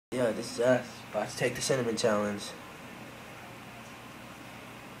Yeah, this is us. About to take the cinnamon challenge.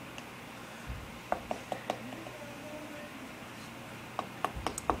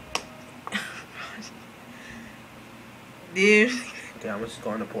 Dude. Okay, I'm just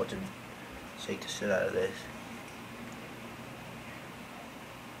going to the porch and shake the shit out of this.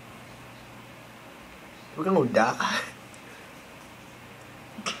 We're gonna die.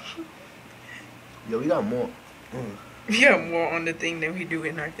 Yo, we got more. We got more on the thing than we do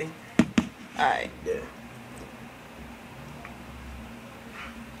in our thing. Alright. Yeah.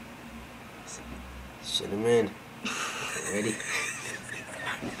 Cinnamon. Ready?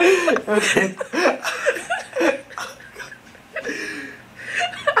 Okay.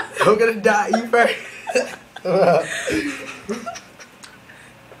 I'm gonna die. You first.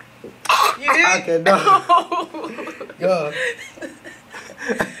 You did? Okay, no. Go.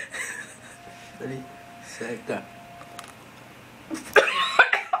 Ready? Set, go.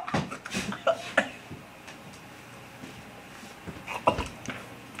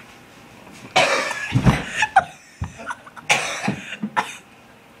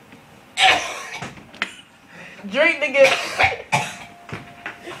 Drink, nigga.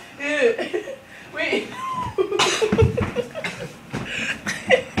 Dude. Wait.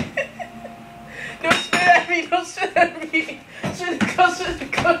 Don't spit at me. Don't spit at me. Spit go,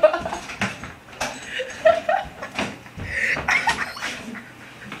 spit go.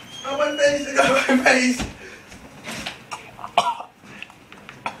 Oh, my face. Oh, my face.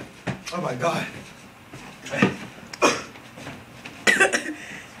 Oh, my God.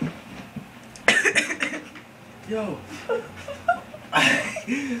 Yo.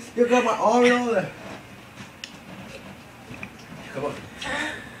 You got my arm and all that. Come on.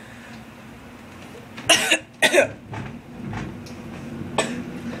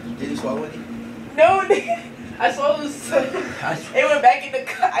 Did you swallow any? No, nigga. I swallowed some. It went back in the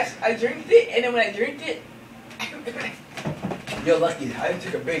cup. I drank it, and then when I drank it. You're lucky. I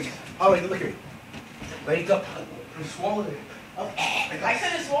took a big. Oh, wait, look at me. Wake up. You swallowed it. Oh, I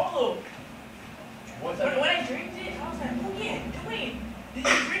couldn't swallow. When When I drank it, I was like, oh yeah, Dewayne, did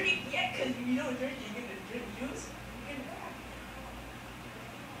you drink it yet? Because if you don't drink it, you get to drink juice. You get it back.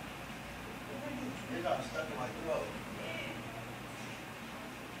 It got stuck in my throat.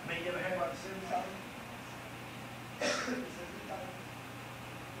 Man, you ever heard about the cinnamon challenge?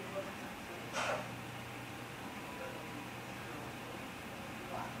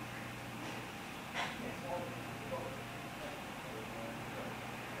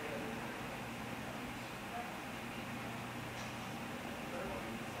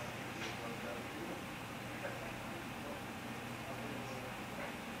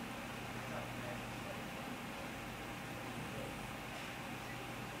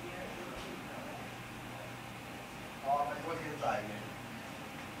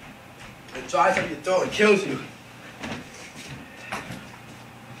 It dries up your throat and kills you.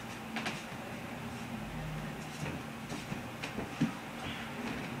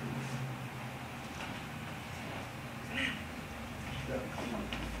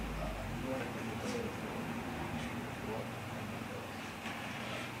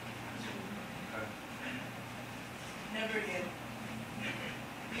 Never again.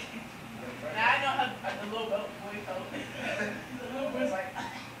 Now I know how the little boy felt. The little boy's like.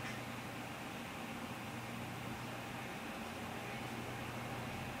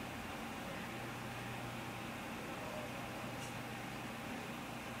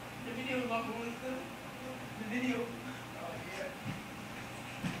 The video was on going still. The video. Oh yeah.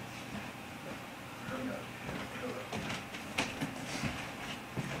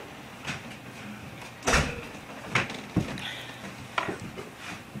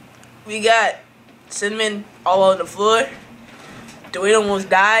 We got cinnamon all on the floor. Dewayne almost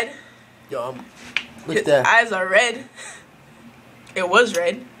died. Yo, look His at that. eyes are red. It was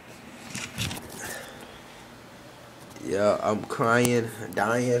red. Yeah, I'm crying,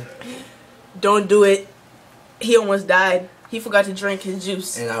 dying. Don't do it. He almost died. He forgot to drink his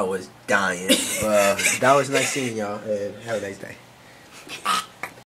juice. And I was dying. That was nice seeing y'all, and have a nice day.